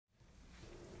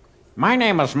My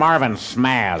name is Marvin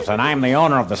Smaz, and I'm the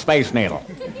owner of the Space Needle.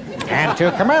 And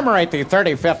to commemorate the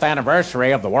 35th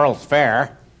anniversary of the World's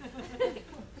Fair,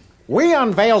 we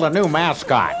unveiled a new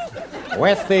mascot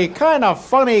with the kind of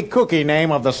funny cookie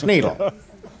name of the Sneedle.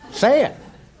 Say it.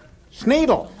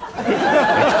 Sneedle.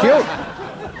 It's cute.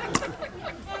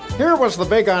 Here was the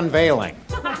big unveiling.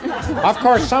 Of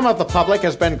course, some of the public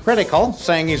has been critical,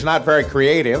 saying he's not very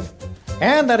creative,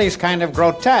 and that he's kind of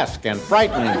grotesque and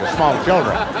frightening to small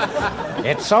children.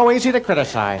 It's so easy to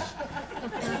criticize.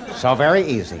 So very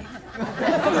easy.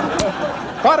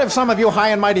 But if some of you high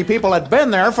and mighty people had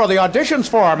been there for the auditions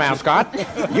for our mascot,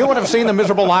 you would have seen the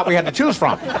miserable lot we had to choose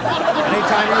from.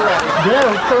 Anytime you're ready.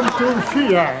 Welcome to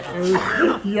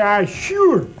Fiat. Yeah,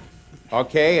 sure.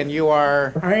 Okay, and you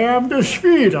are? I am the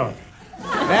Sneedle.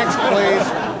 Next, please.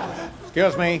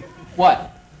 Excuse me.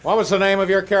 What? What was the name of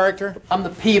your character? I'm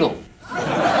the Peedle.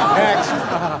 Next.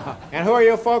 And who are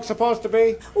you folks supposed to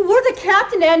be? We're the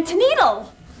Captain and Sneedle.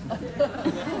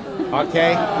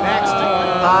 Okay, next.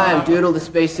 Hi, I'm Doodle the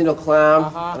Space Needle Clown,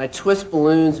 and I twist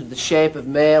balloons with the shape of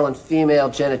male and female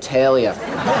genitalia.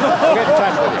 Get in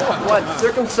touch with you. What,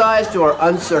 circumcised or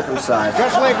uncircumcised?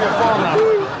 Just leave your phone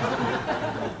number.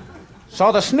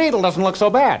 So the Sneedle doesn't look so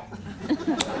bad.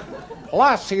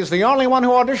 Plus, he's the only one who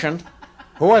auditioned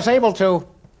who was able to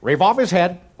revolve his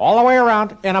head all the way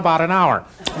around in about an hour.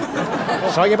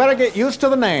 So you better get used to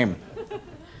the name.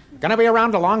 Gonna be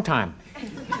around a long time.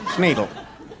 Sneedle.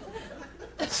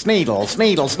 Sneedle,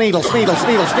 Sneedle, Sneedle, Sneedle,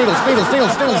 Sneedle, Sneedle, Sneedle,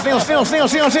 Sneedle, Sneedle, Sneedle, Sneedle, Sneedle,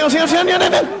 Sneedle, Sneedle,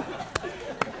 Sneedle,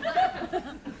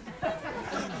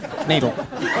 Sneedle.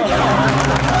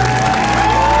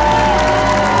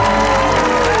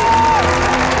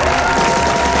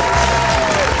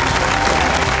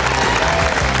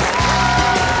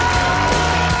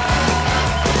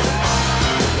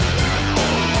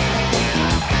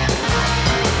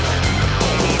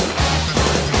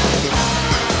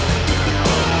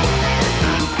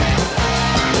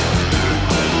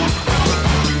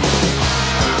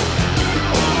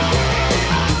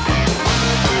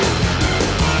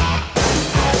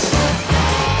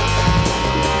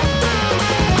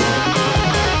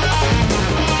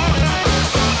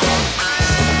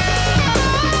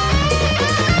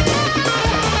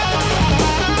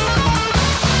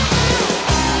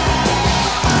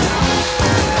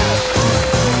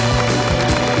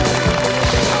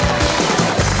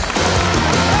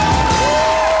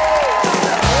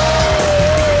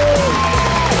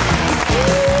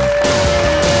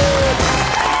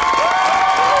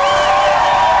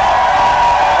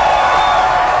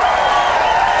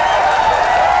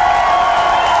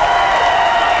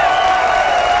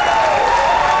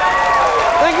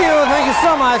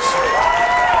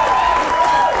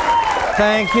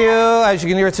 Thank you. As you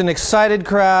can hear, it's an excited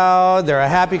crowd. They're a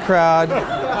happy crowd.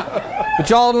 But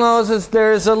y'all knows is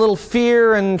there's a little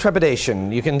fear and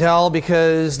trepidation. You can tell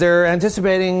because they're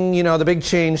anticipating, you know, the big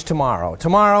change tomorrow.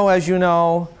 Tomorrow, as you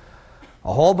know,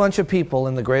 a whole bunch of people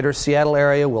in the greater Seattle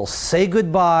area will say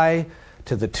goodbye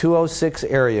to the 206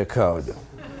 area code.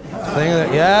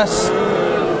 Yes.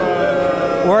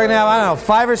 We're going to have, I don't know,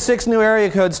 5 or 6 new area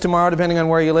codes tomorrow, depending on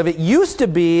where you live. It used to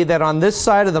be that on this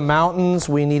side of the mountains,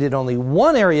 we needed only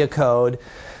 1 area code.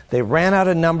 They ran out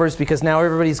of numbers because now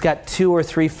everybody's got 2 or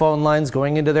 3 phone lines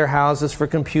going into their houses for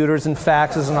computers and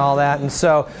faxes and all that. And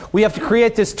so we have to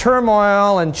create this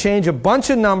turmoil and change a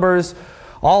bunch of numbers,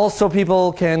 all so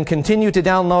people can continue to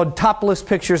download topless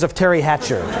pictures of Terry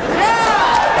Hatcher.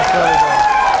 Yeah!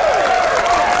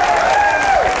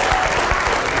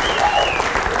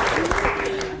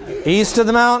 East of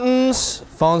the mountains,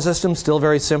 phone system still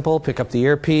very simple. Pick up the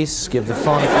earpiece, give the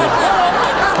phone a few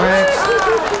cranks,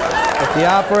 get the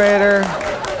operator.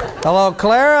 Hello,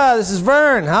 Clara, this is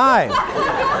Vern. Hi.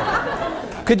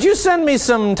 Could you send me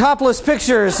some topless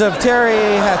pictures of Terry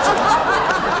Hatcher?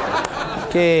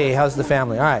 Okay, how's the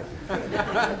family? All right.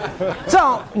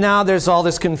 So now there's all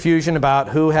this confusion about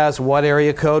who has what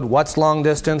area code, what's long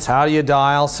distance, how do you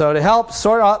dial. So to help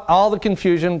sort out all the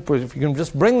confusion, if you can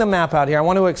just bring the map out here, I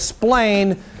want to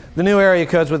explain the new area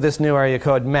codes with this new area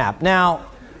code map. Now,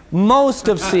 most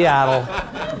of Seattle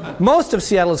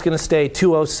is going to stay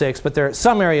 206, but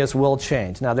some areas will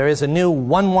change. Now there is a new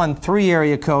 113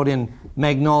 area code in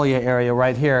Magnolia area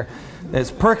right here.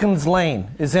 There's Perkins Lane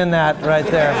is in that right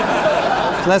there.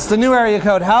 So that's the new area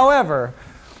code. However,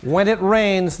 when it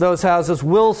rains, those houses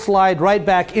will slide right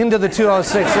back into the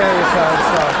 206 area code.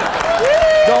 So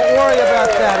don't worry about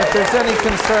that if there's any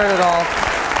concern at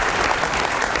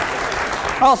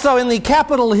all. Also, in the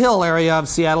Capitol Hill area of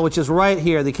Seattle, which is right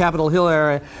here, the Capitol Hill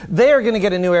area, they are going to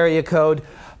get a new area code,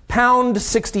 pound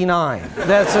 69.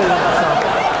 That's it.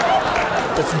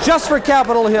 It's just for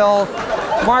Capitol Hill.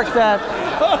 Mark that.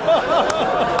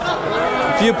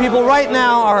 A few people right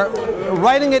now are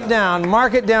writing it down.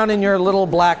 Mark it down in your little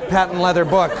black patent leather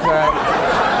book.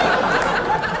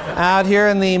 Out here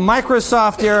in the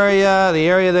Microsoft area, the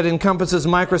area that encompasses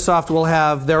Microsoft will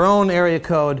have their own area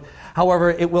code. However,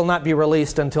 it will not be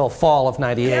released until fall of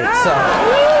 '98. So.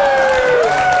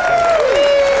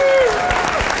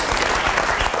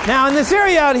 Now, in this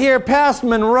area out here, past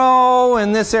Monroe,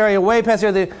 and this area way past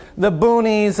here, the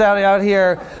boonies out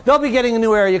here, they'll be getting a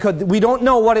new area code. We don't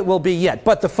know what it will be yet,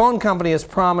 but the phone company has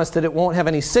promised that it won't have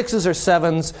any 6s or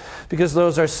 7s because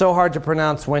those are so hard to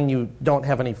pronounce when you don't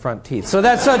have any front teeth. So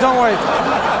that's, don't worry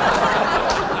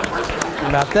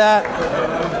about that.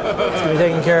 It's going to be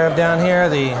taken care of down here.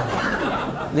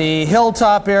 The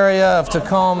hilltop area of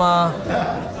Tacoma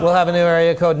will have a new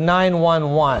area code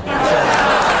 911.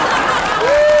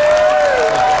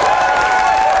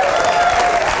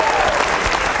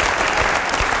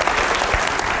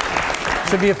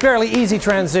 Should be a fairly easy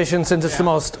transition since it's the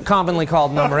most commonly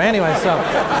called number anyway. So,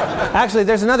 actually,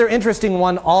 there's another interesting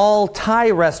one. All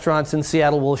Thai restaurants in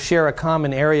Seattle will share a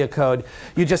common area code.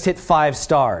 You just hit 5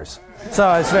 stars.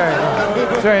 So it's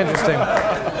very interesting.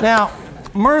 Now,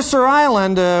 Mercer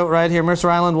Island, right here, Mercer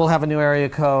Island will have a new area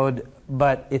code,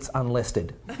 but it's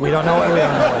unlisted. We don't know what it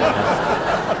is.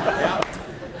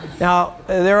 Now,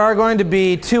 there are going to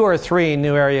be 2 or 3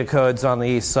 new area codes on the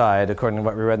east side, according to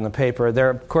what we read in the paper.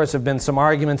 There, of course, have been some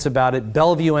arguments about it.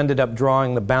 Bellevue ended up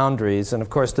drawing the boundaries, and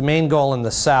of course, the main goal in the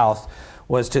south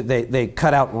was to, they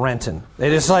cut out Renton.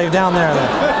 They just like down there,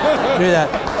 they do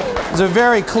that. There's a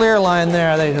very clear line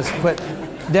there. They just put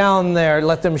down there,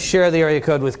 let them share the area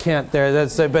code with Kent there.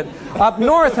 But up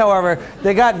north, however,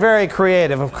 they got very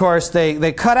creative. Of course,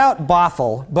 they cut out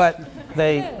Bothell, but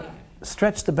they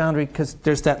stretch the boundary because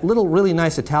there's that little really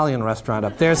nice Italian restaurant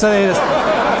up there. So they just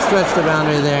stretch the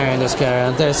boundary there and just carry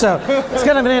on there. So it's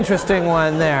kind of an interesting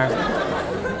one there.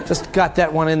 Just got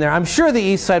that one in there. I'm sure the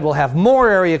east side will have more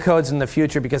area codes in the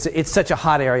future because it's such a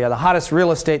hot area, the hottest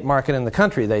real estate market in the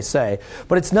country, they say.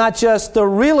 But it's not just the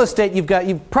real estate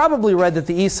you've probably read that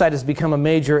the east side has become a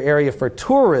major area for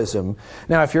tourism.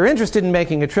 Now, if you're interested in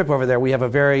making a trip over there, we have a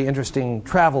very interesting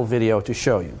travel video to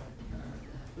show you.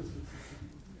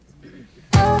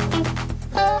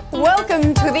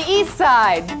 Welcome to the East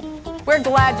Side. We're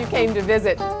glad you came to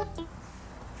visit.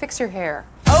 Fix your hair.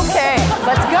 Okay,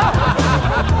 let's go.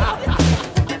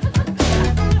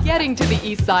 Getting to the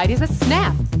East Side is a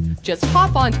snap. Just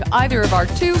hop onto either of our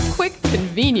 2 quick,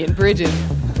 convenient bridges.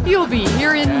 You'll be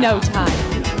here in no time.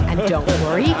 And don't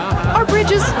worry, our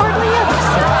bridges hardly ever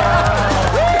sink.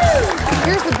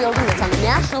 Here's the building that's on the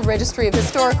National Registry of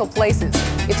Historical Places.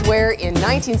 It's where, in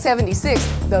 1976,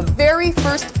 the very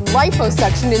first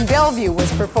liposuction in Bellevue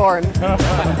was performed.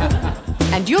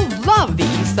 And you'll love the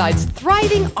East Side's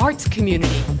thriving arts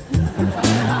community.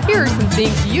 Here are some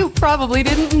things you probably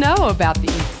didn't know about the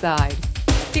East Side.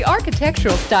 The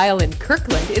architectural style in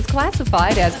Kirkland is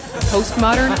classified as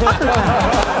postmodern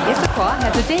uppertown. Issaquah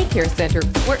has a daycare center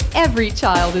where every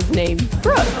child is named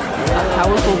Brooke. A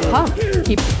powerful pump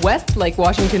keeps West Lake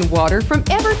Washington water from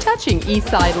ever touching East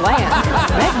Side land.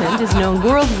 Redmond is known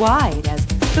worldwide as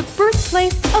the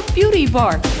birthplace of beauty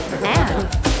bar. And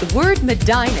the word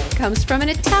Medina comes from an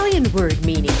Italian word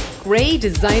meaning gray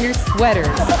designer sweaters.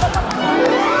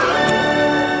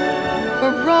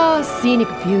 For raw, scenic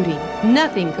beauty,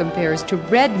 nothing compares to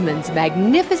Redmond's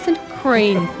magnificent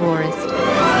crane forest.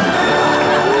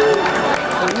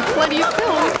 And plenty of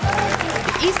film.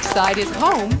 The East Side is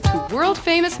home to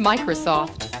world-famous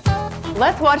Microsoft.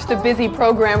 Let's watch the busy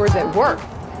programmers at work.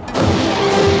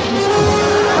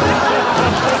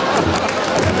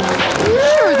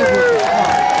 Sure, the work is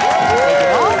hard. They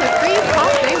get all the free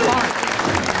pop they want.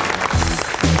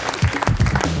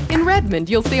 In Redmond,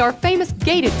 you'll see our famous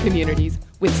gated communities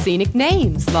with scenic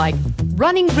names like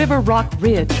Running River Rock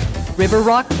Ridge, River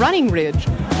Rock Running Ridge,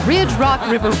 Ridge Rock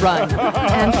River Run,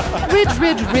 and Ridge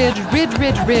Ridge Ridge Ridge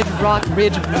Ridge Ridge Rock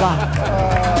Ridge Rock.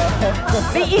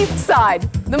 The East Side,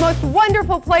 the most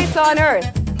wonderful place on earth.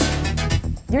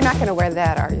 You're not going to wear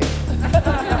that, are you?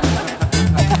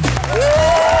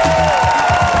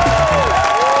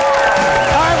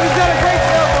 All right, we've got a great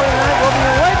show for you tonight. We'll be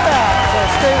right back, so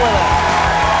stay with us.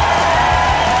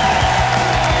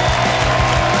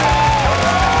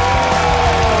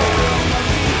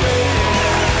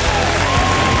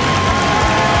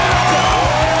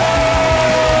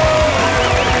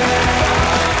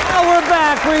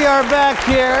 We are back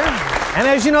here And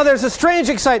as you know, there's a strange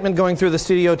excitement going through the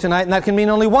studio tonight, and that can mean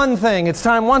only one thing. It's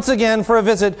time once again for a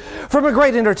visit from a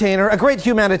great entertainer, a great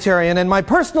humanitarian, and my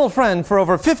personal friend for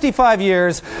over 55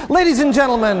 years. Ladies and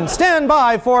gentlemen, stand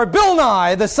by for Bill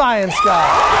Nye, the Science Guy.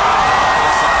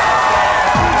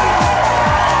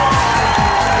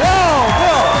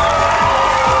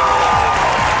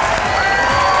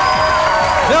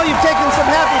 Bill, you've taken some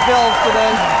happy pills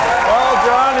today. Well,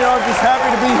 John, I'm just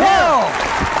happy to be here.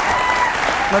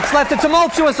 Let's let the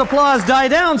tumultuous applause die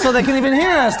down so they can even hear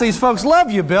us. These folks love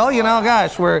you, Bill. You know,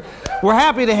 gosh, we're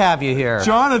happy to have you here.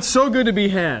 John, it's so good to be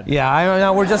had. Yeah, I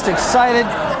know. We're just excited,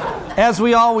 as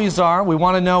we always are. We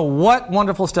want to know what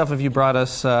wonderful stuff have you brought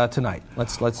us tonight.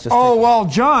 Let's just. Oh well,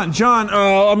 John,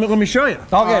 let me show you.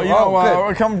 Okay,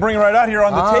 good. Come bring it right out here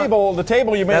on the table. The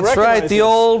table you may recognize. That's right, the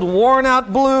old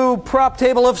worn-out blue prop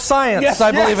table of science. Yes,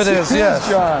 I believe it is. Yes,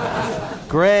 John.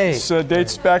 Great. This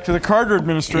dates back to the Carter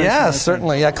administration. Yes,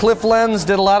 certainly. Yeah, Cliff Lenz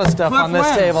did a lot of stuff on this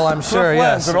table, I'm sure. Cliff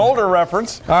Lenz, an older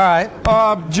reference. All right.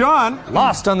 John.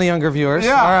 Lost on the younger viewers.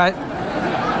 Yeah. All right.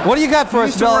 What do you got for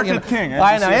us, Bill? I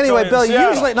know. Anyway, Bill,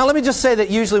 usually, now let me just say that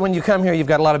usually when you come here, you've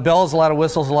got a lot of bells, a lot of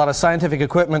whistles, a lot of scientific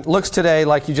equipment. Looks today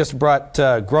like you just brought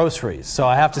groceries. So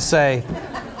I have to say,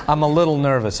 I'm a little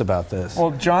nervous about this.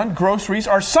 Well, John, groceries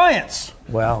are science.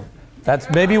 Well, that's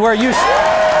maybe where you...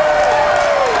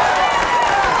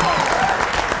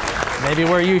 Maybe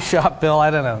where you shop, Bill. I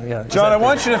don't know. Yeah. John, I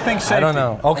want you to think safety. I don't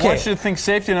know. Okay. I want you to think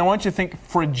safety, and I want you to think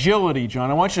fragility, John.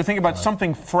 I want you to think about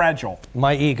something fragile.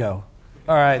 My ego.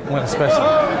 All right, especially.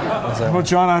 Well,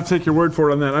 John, I have to take your word for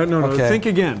it on that. No, okay. Think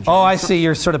again, John. Oh, I see.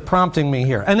 You're sort of prompting me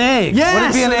here. An egg. Yes, would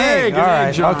it be an egg? All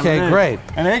right, John, okay, great.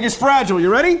 An egg is fragile.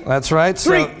 You ready? That's right.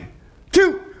 3,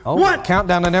 2, 1.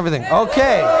 Countdown and everything.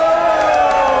 Okay.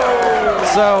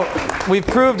 So we've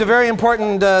proved a very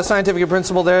important scientific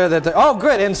principle there. Oh,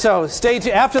 good. And so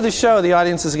after the show, the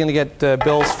audience is going to get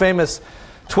Bill's famous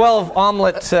 12 egg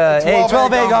omelets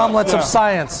of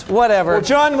science. Whatever. Well,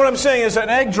 John, what I'm saying is an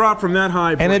egg dropped from that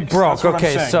high. And it broke.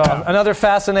 Okay, so another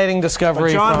fascinating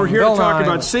discovery. John, we're here Bill to talk Nye.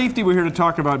 about safety. We're here to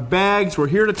talk about bags. We're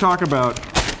here to talk about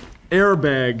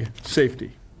airbag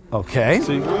safety. Okay.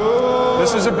 See,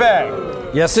 this is a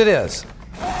bag. Yes, it is.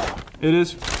 It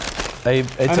is.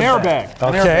 It's an airbag.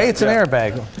 Okay, it's an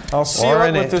airbag. I'll seal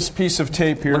it with this piece of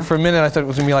tape here. For a minute, I thought it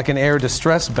was going to be like an air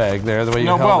distress bag there, the way you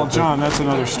held it. No, well, John, that's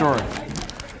another story.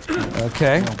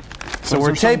 Okay. So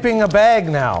we're taping a bag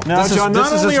now. Now, John,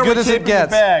 not only are we taping the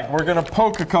gets. We're going to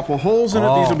poke a couple holes in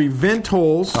it. These will be vent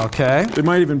holes. Okay. They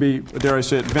might even be, dare I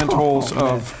say it, vent holes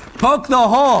of... Poke the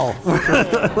hole!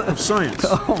 of science.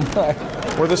 Oh, my.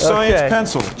 Or the science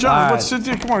pencil. John,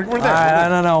 come on, we're there. I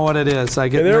don't know what it is. I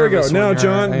get there we go. nervous Now,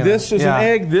 John, this is an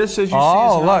egg. This, as you see,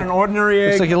 is not an ordinary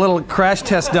egg. It's like a little crash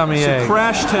test dummy egg. It's a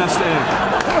crash test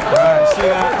egg. All right, see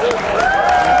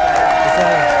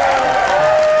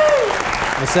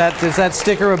that? Is that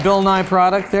sticker a Bill Nye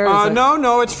product there?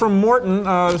 No, it's from Morton,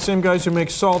 the same guys who make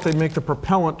salt. They make the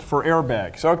propellant for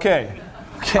airbags. Okay.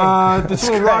 This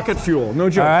little rocket fuel, no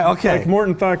joke. All right, okay. Like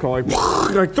Morton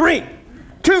Thiokol, like 3,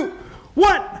 2,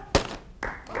 1.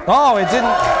 Oh, it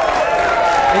didn't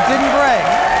break.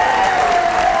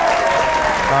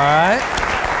 All right.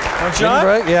 Well, John,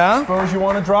 break, yeah. Suppose you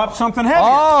want to drop something heavy.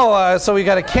 Oh, so we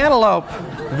got a cantaloupe.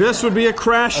 This would be a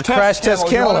crash test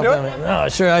cantaloupe. Oh,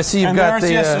 sure. I see you've got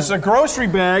the. Yes, it's a grocery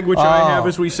bag, which I have,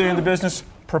 as we say in the business,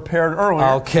 prepared earlier.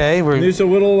 Okay. These are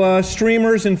little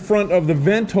streamers in front of the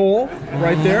vent hole,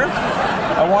 right there.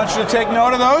 I want you to take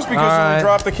note of those because when we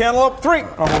drop the cantaloupe. 3.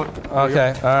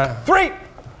 Okay. All right. 3,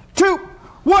 2,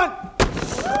 1.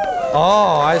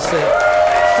 Oh, I see.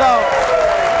 So.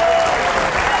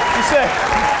 You say.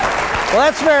 Well,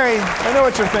 that's very... I know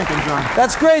what you're thinking, John.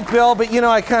 That's great, Bill, but you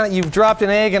know, you've dropped an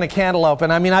egg and a cantaloupe,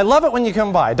 and I mean, I love it when you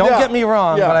come by. Don't get me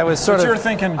wrong, but I was you're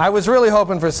thinking... I was really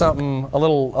hoping for something a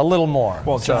little more.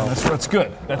 Well, John, that's good.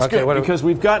 That's good, because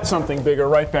we've got something bigger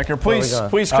right back here. Please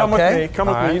come with me. Come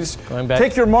with me. Just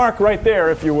take your mark right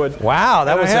there, if you would. Wow,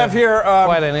 that was I have here...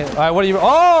 what do you...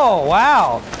 Oh,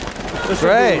 wow.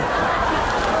 Great.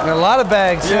 Got a lot of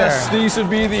bags here. Yes, these would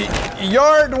be the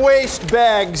yard waste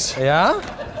bags.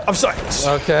 Yeah? Of science.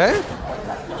 Okay.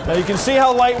 Now you can see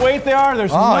how lightweight they are.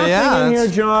 There's nothing in here,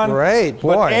 John. Great,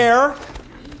 boy. But air.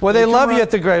 Well, they love you at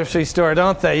the grocery store,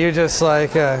 don't they? You're just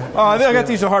like. I got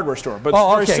these at a hardware store, but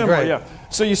it's very similar. Great. Yeah.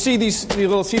 So you see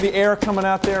see the air coming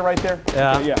out there, right there.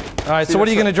 Yeah. Okay, yeah. All right. So what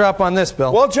are you going to drop on this,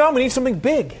 Bill? Well, John, we need something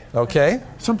big. Okay.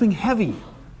 Something heavy.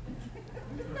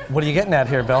 What are you getting at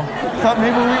here, Bill? Thought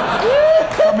maybe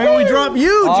we drop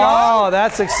you, John. Oh,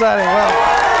 that's exciting.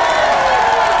 Well.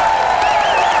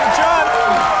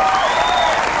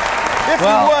 If you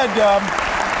would,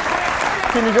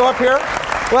 can you go up here?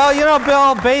 Well, you know,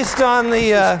 Bill, based on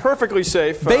the perfectly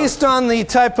safe. Based on the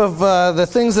type of the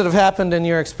things that have happened in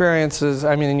your experiences,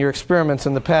 I mean, in your experiments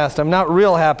in the past, I'm not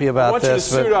real happy about this. I want you to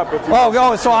suit up. If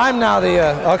oh, so I'm now the.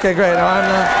 Okay, great. No, I'm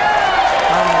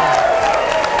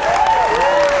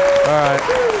all right.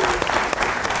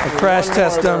 A crash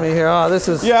test dummy here. Oh, this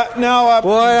is. Yeah. Now.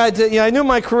 Boy, I knew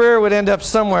my career would end up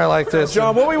somewhere like this.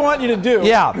 John, what we want you to do.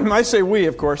 Yeah. I say we,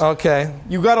 of course. Okay.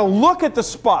 You got to look at the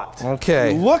spot.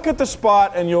 Okay. You look at the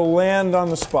spot, and you'll land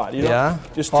on the spot. You know? Yeah.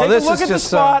 Just take a look at the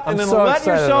spot, and then let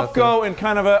yourself go in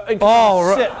kind of a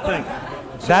sit thing.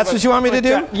 That's what you want me to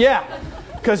do? Yeah.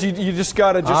 Because you just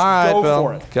got to just go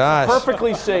for it. Gosh.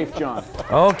 Perfectly safe, John.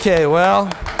 Okay, well.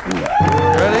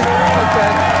 Ready?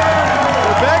 Okay.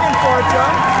 We're begging for it,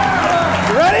 John.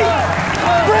 You ready?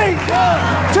 3,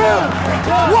 2, 1.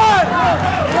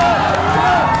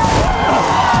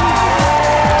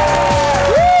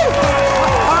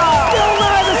 Still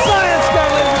not the science guy.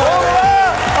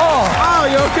 Oh,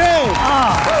 you okay?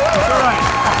 It's all right.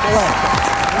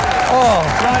 Oh.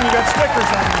 John, you got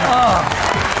stickers on you.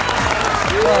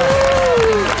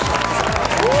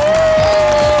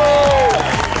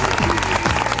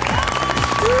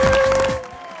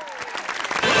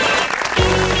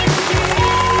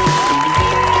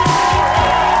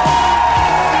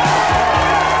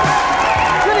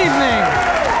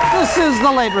 This is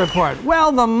the Late Report.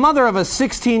 Well, the mother of a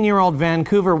 16-year-old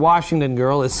Vancouver, Washington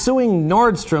girl is suing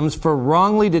Nordstrom's for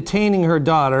wrongly detaining her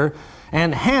daughter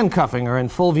and handcuffing her in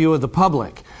full view of the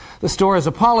public. The store has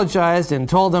apologized and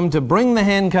told them to bring the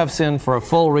handcuffs in for a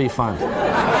full refund.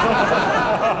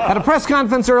 At a press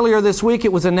conference earlier this week,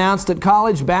 it was announced that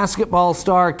college basketball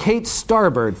star Kate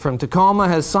Starbird from Tacoma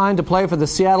has signed to play for the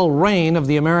Seattle Reign of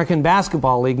the American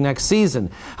Basketball League next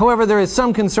season. However, there is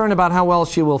some concern about how well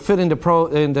she will fit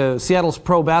into Seattle's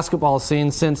pro basketball scene,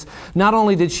 since not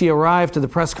only did she arrive to the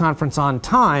press conference on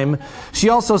time, she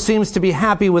also seems to be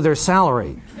happy with her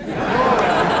salary.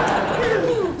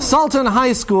 Salton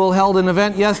High School held an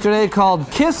event yesterday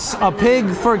called Kiss a Pig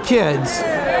for Kids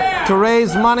to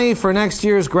raise money for next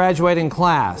year's graduating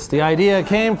class. The idea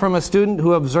came from a student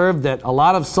who observed that a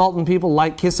lot of Salton people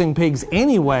like kissing pigs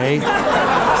anyway,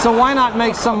 so why not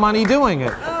make some money doing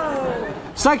it?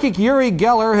 Psychic Uri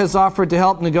Geller has offered to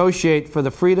help negotiate for the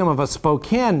freedom of a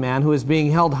Spokane man who is being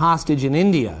held hostage in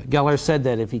India. Geller said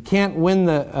that if he can't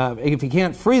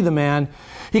free the man,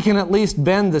 he can at least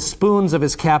bend the spoons of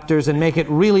his captors and make it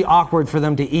really awkward for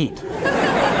them to eat.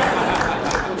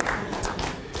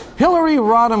 Hillary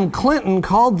Rodham Clinton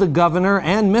called the governor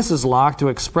and Mrs. Locke to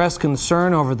express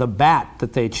concern over the bat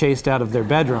that they chased out of their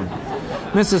bedroom.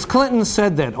 Mrs. Clinton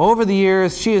said that over the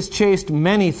years she has chased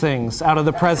many things out of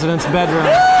the president's bedroom,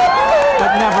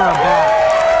 but never a bat.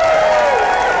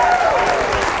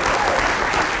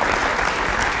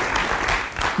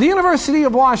 The University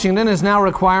of Washington is now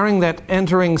requiring that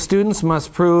entering students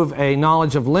must prove a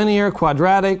knowledge of linear,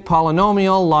 quadratic,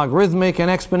 polynomial, logarithmic, and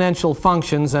exponential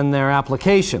functions and their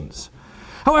applications.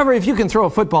 However, if you can throw a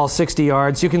football 60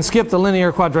 yards, you can skip the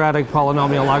linear, quadratic,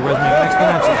 polynomial, logarithmic, and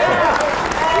exponential functions.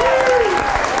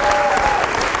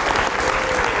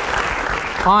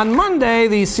 On Monday,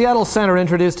 the Seattle Center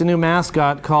introduced a new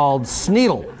mascot called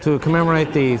Sneedle to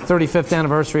commemorate the 35th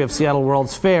anniversary of Seattle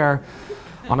World's Fair.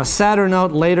 On a sadder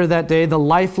note, later that day, the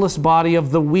lifeless body of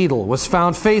the Weedle was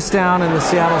found face down in the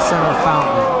Seattle Center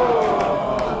fountain.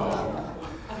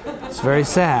 It's very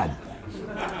sad.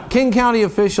 King County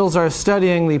officials are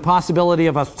studying the possibility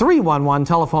of a 311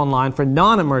 telephone line for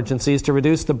non-emergencies to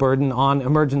reduce the burden on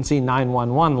emergency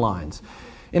 911 lines.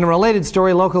 In a related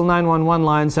story, local 911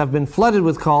 lines have been flooded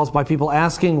with calls by people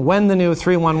asking when the new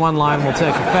 311 line will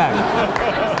take effect.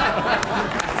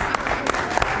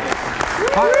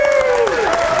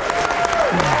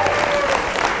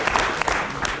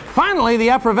 Finally, the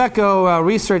Aproveco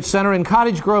Research Center in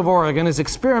Cottage Grove, Oregon is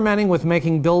experimenting with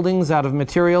making buildings out of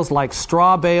materials like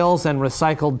straw bales and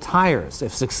recycled tires.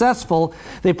 If successful,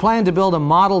 they plan to build a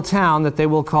model town that they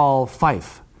will call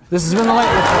Fife. This has been the Late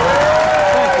Report.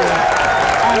 Thank you.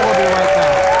 And we'll be right back.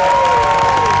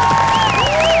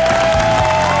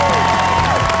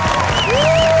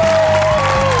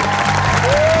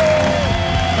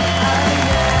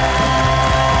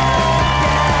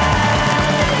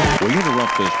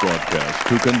 This broadcast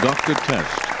to conduct a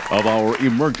test of our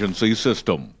emergency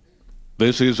system.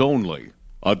 This is only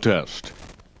a test.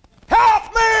 Help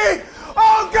me!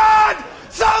 Oh God!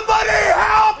 Somebody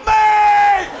help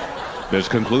me! This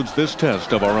concludes this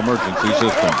test of our emergency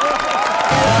system.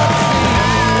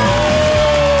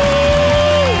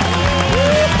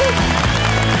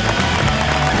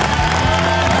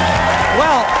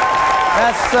 Well,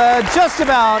 that's just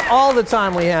about all the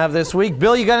time we have this week.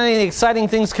 Bill, you got any exciting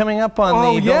things coming up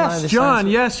on the Bill Nye the John,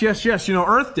 Science Week? yes. You know,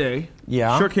 Earth Day.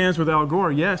 Yeah. Shook hands with Al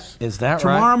Gore, yes. Is that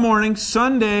Tomorrow morning,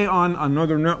 Sunday on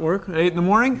another network, 8 in the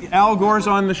morning, Al Gore's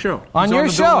on the show. On He's your on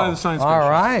the show? Bill Nye the Science All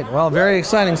right. Well, very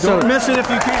exciting. Don't miss it if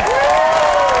you can.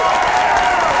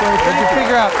 Did you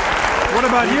figure out... What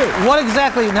about you? What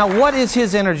exactly, now what is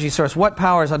his energy source? What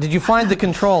powers? Did you find the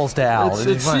controls to Al?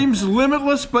 It seems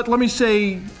limitless, but let me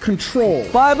say control.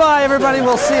 Bye-bye, everybody.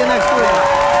 We'll see you next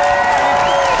week.